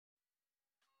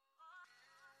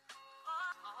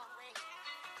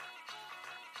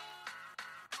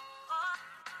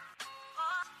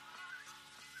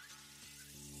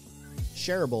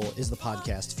Shareable is the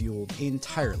podcast fueled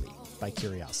entirely by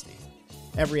curiosity.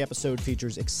 Every episode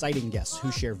features exciting guests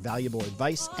who share valuable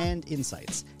advice and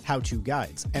insights, how-to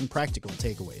guides, and practical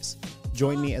takeaways.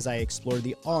 Join me as I explore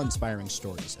the awe-inspiring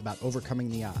stories about overcoming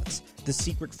the odds, the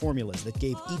secret formulas that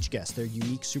gave each guest their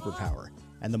unique superpower,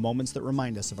 and the moments that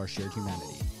remind us of our shared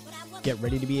humanity. Get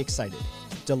ready to be excited,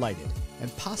 delighted,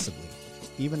 and possibly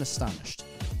even astonished,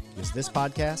 because this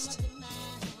podcast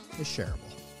is shareable.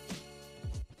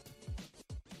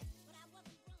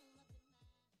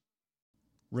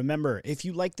 Remember, if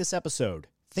you like this episode,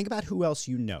 think about who else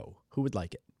you know who would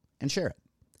like it and share it.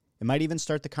 It might even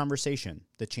start the conversation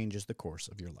that changes the course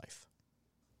of your life.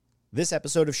 This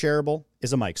episode of Shareable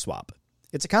is a mic swap.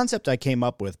 It's a concept I came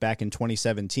up with back in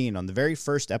 2017 on the very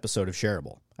first episode of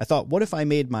Shareable. I thought, what if I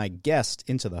made my guest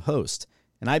into the host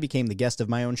and I became the guest of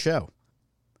my own show?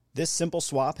 This simple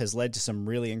swap has led to some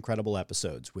really incredible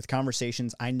episodes with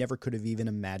conversations I never could have even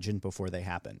imagined before they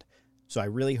happened. So I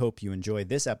really hope you enjoy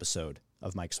this episode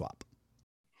of Mike Swap.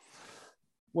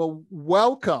 Well,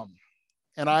 welcome.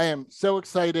 And I am so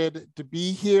excited to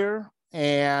be here.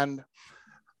 And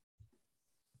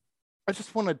I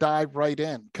just want to dive right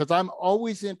in because I'm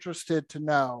always interested to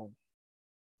know,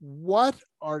 what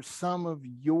are some of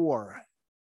your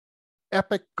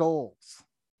epic goals?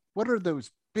 What are those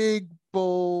big,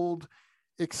 bold,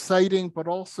 exciting, but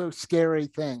also scary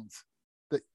things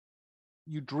that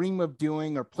you dream of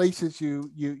doing or places you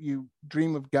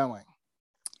dream of going?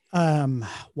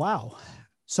 Wow.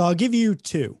 So I'll give you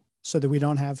two so that we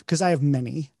don't have, because I have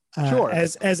many, sure.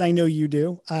 as I know you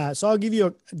do. So I'll give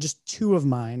you just two of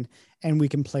mine and we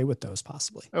can play with those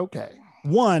possibly. Okay.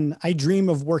 One, I dream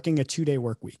of working a 2-day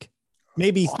work week,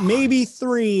 maybe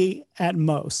 3 at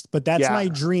most, but that's my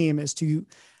dream is to,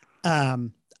 I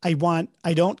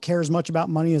don't care as much about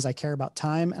money as I care about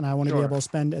time. And I want to be able to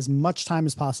spend as much time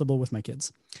as possible with my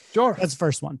kids. Sure. That's the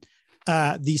first one.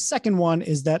 The second one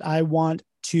is that I want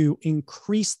to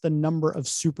increase the number of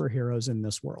superheroes in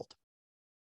this world.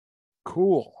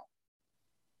 Cool.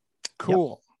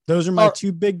 Yep. Those are my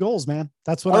two big goals, man.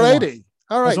 That's what I want.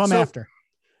 All right. That's what I'm after.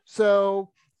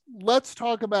 So let's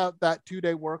talk about that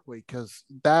 2-day work week, because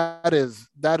that is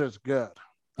good.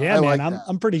 Yeah, man.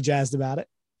 I'm pretty jazzed about it.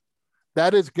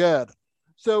 That is good.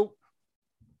 So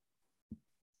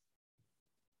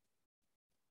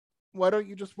why don't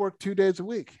you just work 2 days a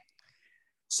week?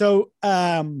 So,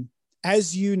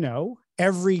 as you know,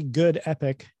 every good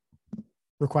epic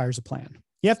requires a plan.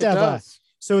 You have to have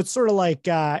so it's sort of like,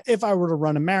 if I were to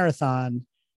run a marathon,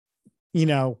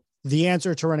 the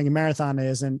answer to running a marathon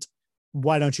isn't,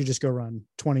 why don't you just go run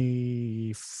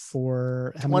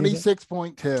 24,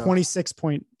 26.2,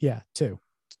 26.2,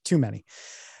 too many.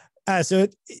 So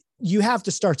you have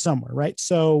to start somewhere, right?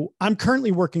 So I'm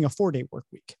currently working a 4-day work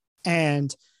week,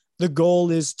 and the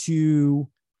goal is to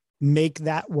make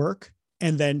that work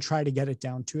and then try to get it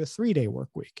down to a 3-day work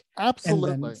week.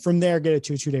 Absolutely. And then from there, get it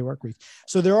to a 2-day work week.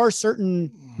 So there are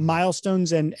certain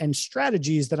milestones and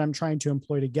strategies that I'm trying to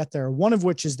employ to get there. One of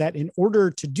which is that in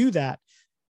order to do that,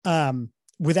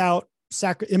 without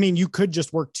you could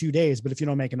just work 2 days, but if you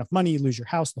don't make enough money, you lose your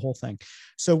house, the whole thing.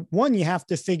 So one, you have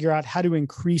to figure out how to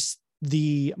increase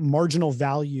the marginal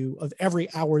value of every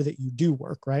hour that you do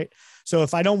work, right? So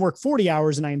if I don't work 40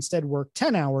 hours and I instead work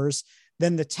 10 hours,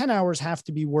 then the 10 hours have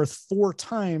to be worth 4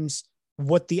 times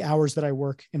what the hours that I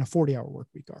work in a 40-hour work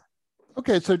week are.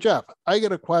 Okay. So Jeff, I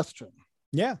get a question.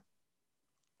 Yeah.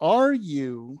 Are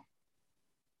you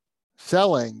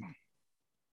selling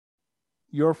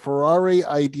your Ferrari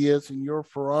ideas and your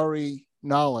Ferrari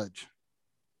knowledge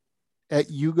at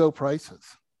Yugo prices?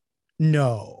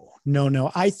 No.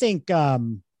 I think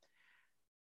that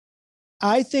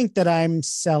I'm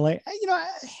selling,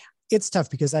 it's tough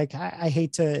because I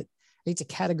hate to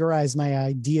categorize my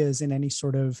ideas in any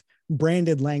sort of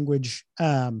branded language,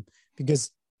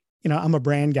 because, I'm a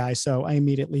brand guy. So I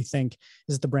immediately think,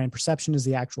 is it the brand perception? Is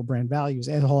the actual brand values?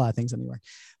 And a whole lot of things anyway.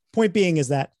 Point being is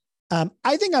that,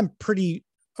 I think I'm pretty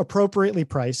appropriately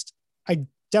priced. I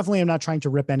definitely am not trying to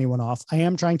rip anyone off. I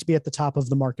am trying to be at the top of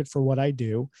the market for what I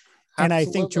do. And I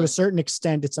think to a certain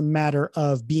extent, it's a matter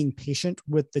of being patient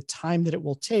with the time that it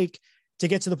will take to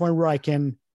get to the point where I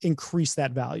can increase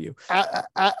that value.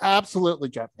 Absolutely,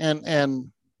 Jeff.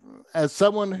 And as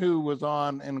someone who was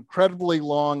on an incredibly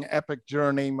long, epic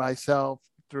journey myself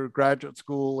through graduate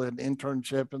school and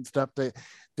internship and stuff to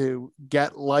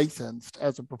get licensed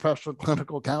as a professional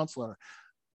clinical counselor,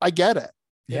 I get it.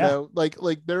 Like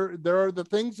there are the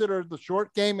things that are the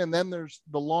short game, and then there's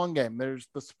the long game. There's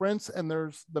the sprints and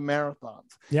there's the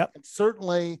marathons. Yep. And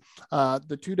certainly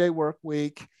the 2-day work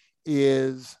week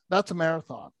that's a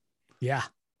marathon. Yeah.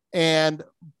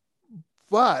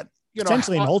 But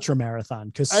potentially an ultra marathon,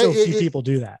 because so few people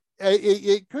do that.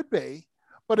 It could be,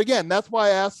 but again, that's why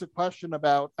I asked the question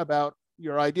about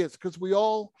your ideas, because we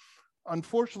all,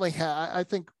 unfortunately, I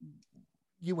think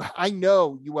I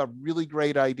know you have really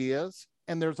great ideas,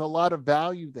 and there's a lot of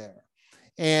value there,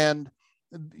 and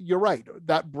you're right,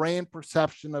 that brand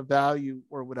perception of value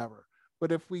or whatever.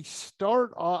 But if we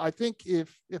start off, I think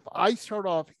if I start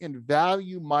off and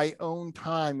value my own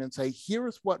time and say,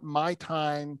 here's what my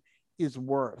time is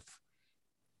worth,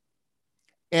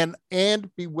 and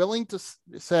be willing to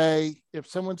say, if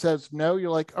someone says no,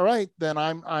 you're like, all right, then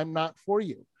I'm not for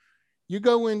you. You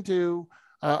go into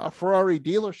a Ferrari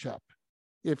dealership.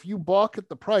 If you balk at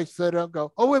the price, they don't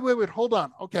go, oh, wait, hold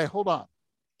on. Okay, hold on.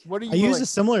 What are you? I use a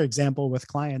similar example with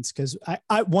clients, because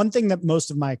I one thing that most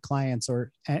of my clients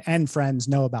and friends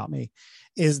know about me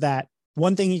is that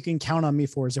one thing you can count on me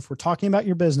for is, if we're talking about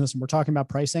your business and we're talking about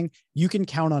pricing, you can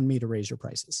count on me to raise your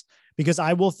prices, because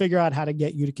I will figure out how to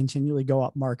get you to continually go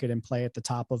up market and play at the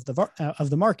top of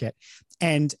the market,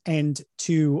 and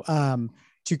to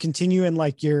continue in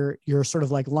like your sort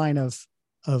of like line of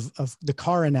the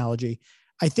car analogy.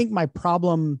 I think my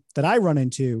problem that I run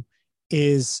into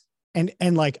is,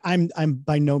 and like, I'm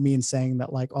by no means saying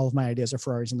that like all of my ideas are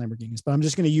Ferraris and Lamborghinis, but I'm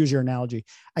just going to use your analogy.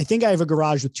 I think I have a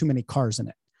garage with too many cars in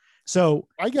it. So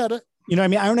I get it. You know what I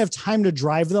mean? I don't have time to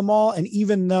drive them all. And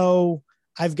even though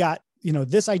I've got,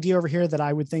 this idea over here that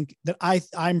I would think that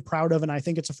I'm proud of, and I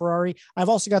think it's a Ferrari, I've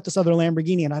also got this other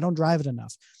Lamborghini and I don't drive it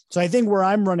enough. So I think where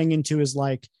I'm running into is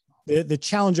like the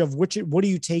challenge of what do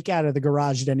you take out of the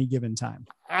garage at any given time?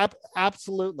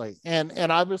 Absolutely. And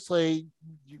obviously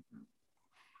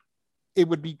it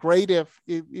would be great if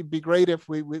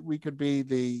we could be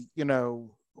the,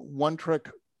 one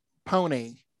trick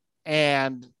pony,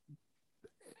 and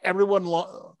everyone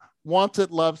wants it,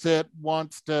 loves it,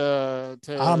 wants to.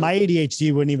 My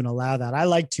ADHD wouldn't even allow that. I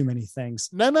like too many things.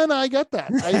 No, I get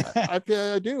that.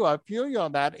 I do. I feel you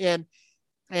on that.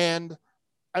 And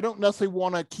I don't necessarily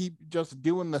want to keep just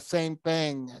doing the same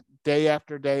thing day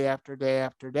after day after day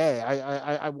after day.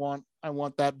 I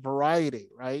want that variety,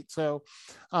 right? So,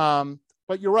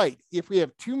 but you're right. If we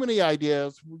have too many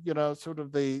ideas, sort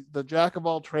of the jack of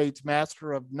all trades,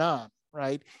 master of none,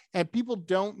 right? And people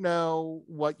don't know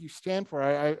what you stand for.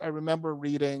 I remember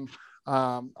reading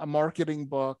a marketing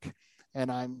book,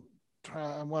 and I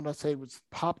want to say it was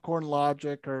Popcorn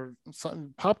Logic or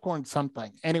something, Popcorn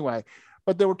something. Anyway,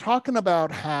 but they were talking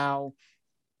about how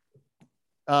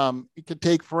it could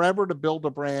take forever to build a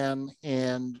brand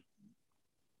and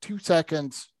 2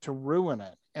 seconds to ruin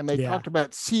it. And they talked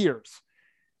about Sears.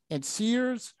 And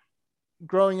Sears,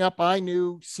 growing up, I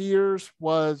knew Sears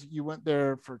was, you went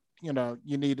there for, you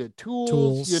needed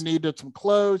tools, you needed some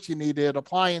clothes, you needed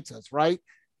appliances, right?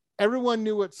 Everyone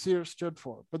knew what Sears stood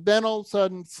for. But then all of a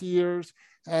sudden, Sears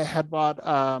had bought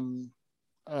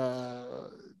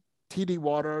TD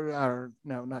Water, or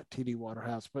no, not TD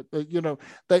Waterhouse, but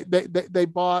they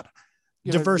bought,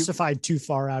 diversified too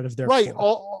far out of their right.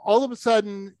 All of a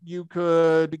sudden, you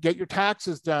could get your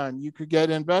taxes done. You could get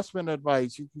investment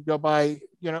advice. You could go buy,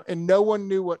 and no one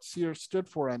knew what Sears stood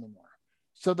for anymore.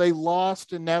 So they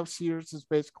lost, and now Sears is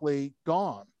basically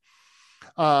gone.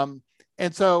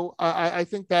 And so I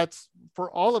think that's for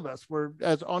all of us. We're,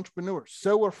 as entrepreneurs,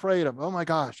 so afraid of, oh my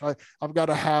gosh, I've got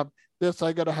to have this,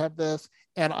 I got to have this.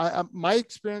 And my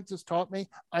experience has taught me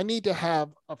I need to have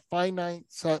a finite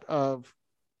set of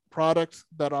products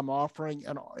that I'm offering,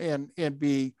 and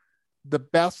be the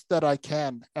best that I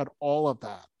can at all of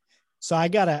that. So I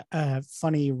got a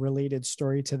funny related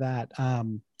story to that.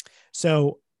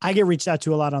 So I get reached out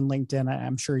to a lot on LinkedIn.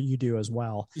 I'm sure you do as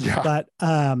well. Yeah. But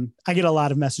I get a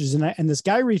lot of messages, and this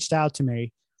guy reached out to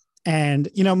me, and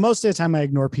most of the time I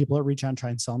ignore people that reach out and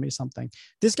try and sell me something.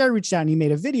 This guy reached out and he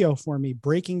made a video for me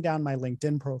breaking down my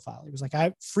LinkedIn profile. He was like, I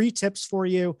have free tips for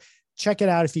you. Check it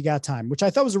out if you got time, which I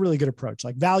thought was a really good approach,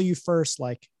 like value first,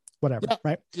 like whatever. Yeah.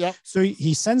 Right. Yeah. So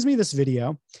he sends me this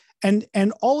video, and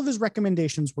all of his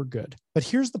recommendations were good, but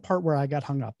here's the part where I got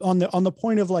hung up on the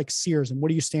point of like Sears and what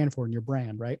do you stand for in your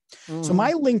brand, right? Mm-hmm. So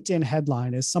my LinkedIn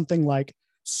headline is something like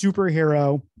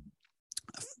superhero,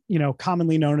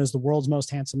 commonly known as the world's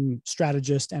most handsome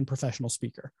strategist and professional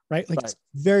speaker, right? Like, It's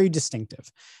very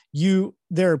distinctive.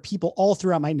 There are people all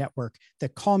throughout my network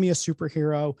that call me a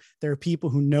superhero. There are people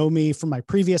who know me from my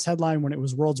previous headline when it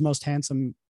was world's most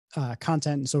handsome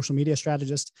content and social media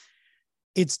strategist.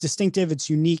 It's distinctive. It's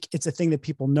unique. It's a thing that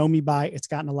people know me by. It's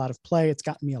gotten a lot of play. It's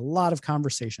gotten me a lot of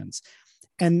conversations.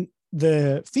 And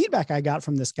the feedback I got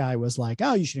from this guy was like,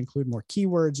 oh, you should include more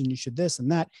keywords and you should this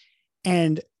and that.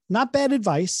 And not bad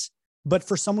advice, but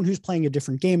for someone who's playing a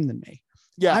different game than me.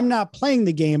 Yeah. I'm not playing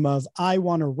the game of I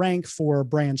want to rank for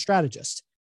brand strategist.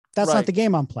 That's Right. not the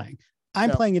game I'm playing. I'm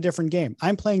No. playing a different game.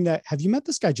 I'm playing that. Have you met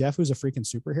this guy, Jeff, who's a freaking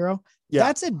superhero? Yeah.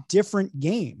 That's a different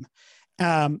game.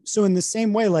 So in the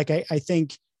same way, like I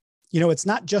think, it's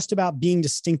not just about being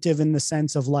distinctive in the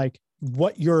sense of like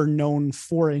what you're known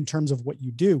for in terms of what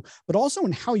you do, but also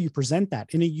in how you present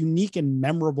that in a unique and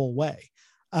memorable way.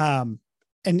 And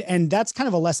that's kind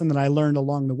of a lesson that I learned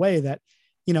along the way that,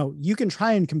 you can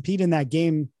try and compete in that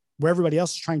game where everybody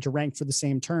else is trying to rank for the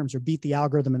same terms or beat the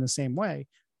algorithm in the same way,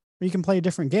 or you can play a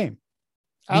different game.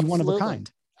 Be one of a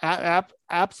kind.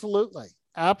 Absolutely.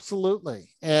 Absolutely.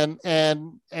 And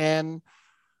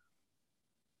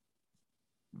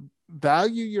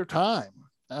value your time.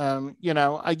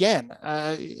 Again,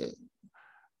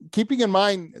 keeping in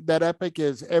mind that Epic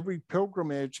is every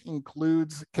pilgrimage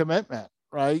includes commitment,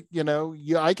 right?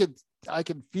 I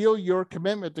could feel your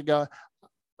commitment to go,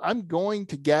 I'm going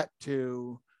to get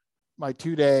to my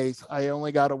 2 days. I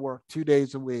only got to work 2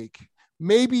 days a week,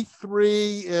 maybe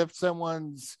 3 if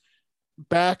someone's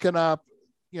backing up,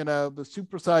 the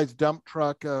supersized dump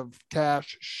truck of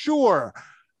cash. Sure,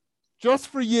 just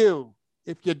for you.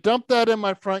 If you dump that in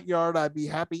my front yard, I'd be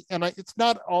happy. And it's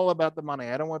not all about the money.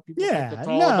 I don't want people to think it's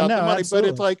all about the money,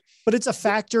 absolutely. But it's a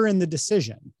factor in the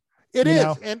decision. It is.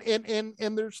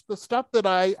 And there's the stuff that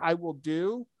I will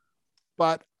do,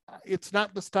 but it's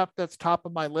not the stuff that's top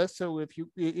of my list. So if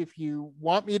you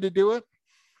want me to do it,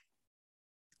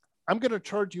 I'm going to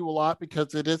charge you a lot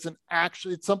because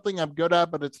it's something I'm good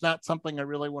at, but it's not something I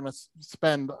really want to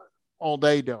spend all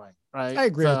day doing. Right. I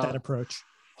agree with that approach.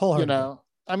 Wholeheartedly.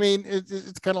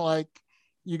 It's kind of like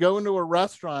you go into a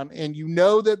restaurant and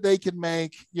that they can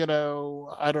make,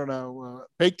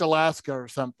 baked Alaska or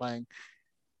something,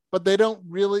 but they don't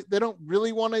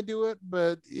really want to do it.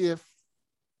 But if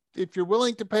you're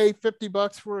willing to pay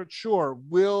 $50 for it, sure,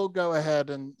 we'll go ahead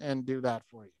and do that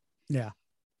for you. Yeah.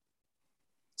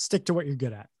 Stick to what you're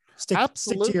good at. Stick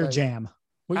to your jam,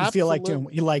 what you feel like doing,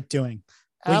 what you like doing,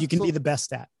 what you can be the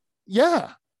best at.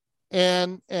 Yeah.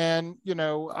 And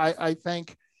I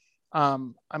think,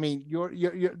 your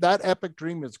that Epic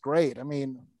dream is great.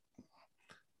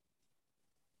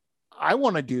 I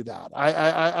want to do that.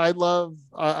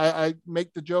 I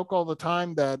make the joke all the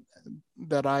time that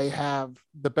I have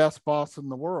the best boss in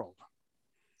the world.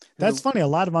 That's funny. A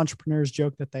lot of entrepreneurs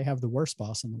joke that they have the worst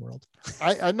boss in the world.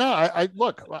 I know.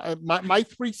 My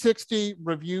 360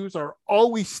 reviews are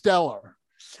always stellar.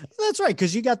 That's right,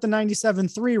 because you got the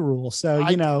 97.3 rule. So,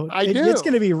 it's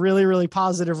going to be really, really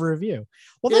positive review.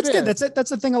 Well, that's good. That's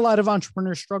the thing a lot of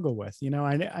entrepreneurs struggle with.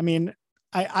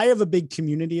 I have a big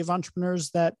community of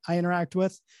entrepreneurs that I interact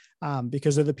with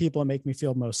because they're the people that make me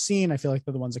feel most seen. I feel like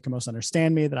they're the ones that can most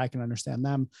understand me, that I can understand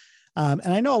them. And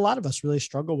I know a lot of us really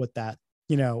struggle with that,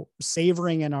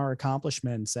 savoring in our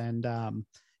accomplishments and,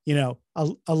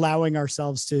 allowing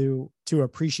ourselves to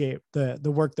appreciate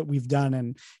the work that we've done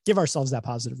and give ourselves that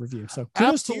positive review. So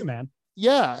kudos to you, man.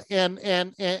 Yeah.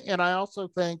 And I also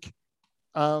think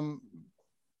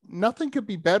nothing could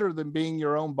be better than being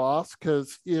your own boss.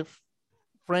 Because if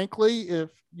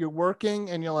you're working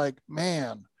and you're like,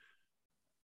 man,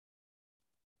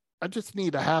 I just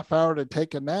need a half hour to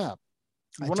take a nap.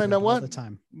 You want to know what? The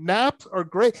time. Naps are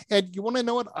great. And you want to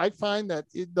know what? I find that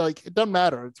it doesn't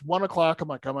matter. It's 1 o'clock. I'm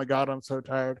like, oh my God, I'm so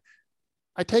tired.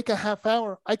 I take a half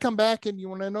hour. I come back and you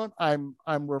want to know what? I'm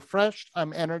refreshed.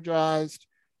 I'm energized.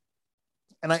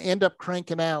 And I end up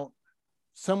cranking out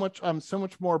so much. I'm so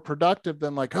much more productive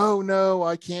than like, oh no,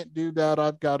 I can't do that.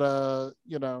 I've got to,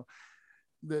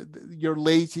 you're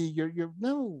lazy.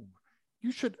 No,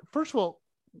 you should. First of all,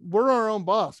 we're our own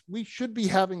boss. We should be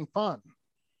having fun.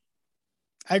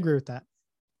 I agree with that.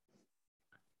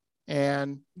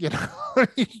 And,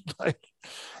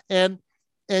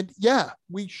 and yeah,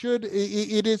 we should,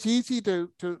 it is easy to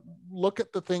look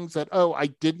at the things that, oh, I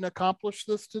didn't accomplish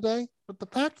this today. But the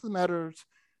fact of the matter is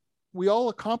we all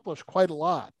accomplish quite a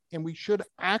lot, and we should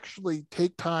actually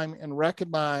take time and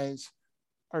recognize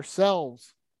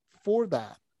ourselves for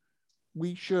that.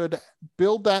 We should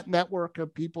build that network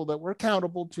of people that we're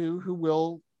accountable to who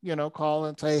will, call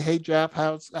and say, hey, Jeff,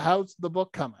 how's the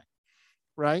book coming?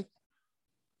 Right.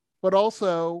 But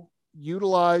also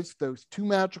utilize those 2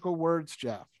 magical words,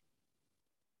 Jeff.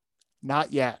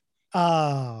 Not yet.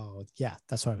 Oh, yeah.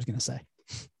 That's what I was going to say.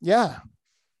 Yeah.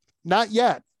 Not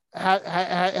yet.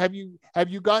 Have you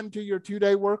gotten to your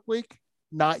 2-day work week?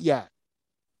 Not yet.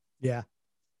 Yeah.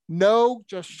 No,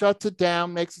 just shuts it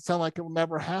down, makes it sound like it will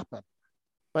never happen.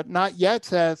 But not yet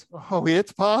says, oh,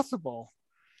 it's possible.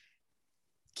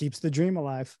 Keeps the dream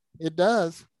alive. It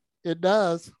does. It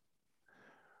does.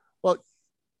 Well,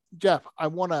 Jeff, I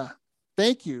want to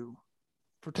thank you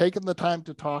for taking the time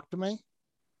to talk to me.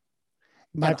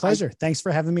 My pleasure. Thanks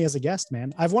for having me as a guest,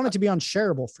 man. I've wanted to be on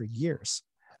Shareable for years.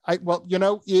 Well,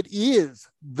 it is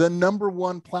the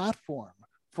 #1 platform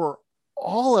for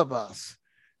all of us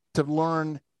to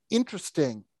learn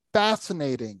interesting,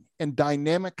 fascinating, and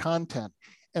dynamic content.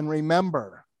 And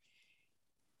remember,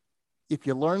 if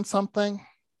you learn something,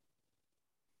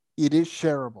 it is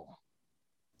shareable.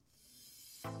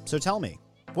 So tell me,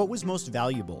 what was most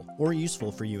valuable or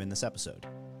useful for you in this episode?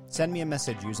 Send me a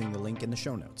message using the link in the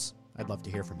show notes. I'd love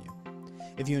to hear from you.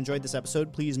 If you enjoyed this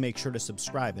episode, please make sure to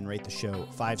subscribe and rate the show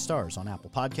 5 stars on Apple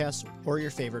Podcasts or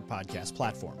your favorite podcast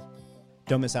platform.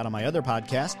 Don't miss out on my other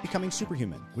podcast, Becoming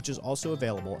Superhuman, which is also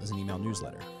available as an email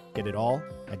newsletter. Get it all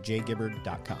at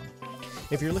jgibbard.com.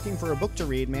 If you're looking for a book to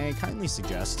read, may I kindly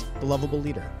suggest The Lovable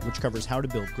Leader, which covers how to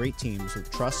build great teams with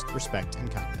trust, respect,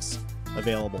 and kindness.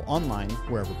 Available online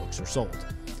wherever books are sold.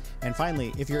 And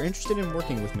finally, if you're interested in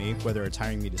working with me, whether it's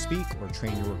hiring me to speak or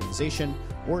train your organization,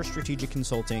 or strategic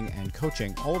consulting and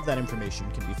coaching, all of that information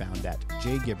can be found at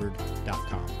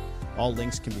jgibbard.com. All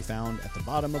links can be found at the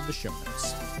bottom of the show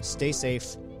notes. Stay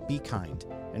safe, be kind,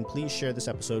 and please share this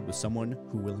episode with someone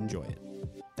who will enjoy it.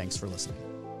 Thanks for listening.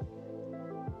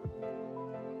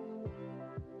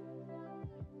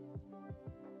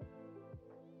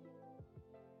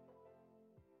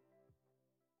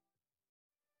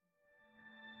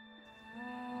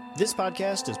 This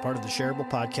podcast is part of the Shareable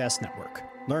Podcast Network.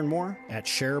 Learn more at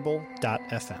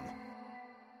shareable.fm.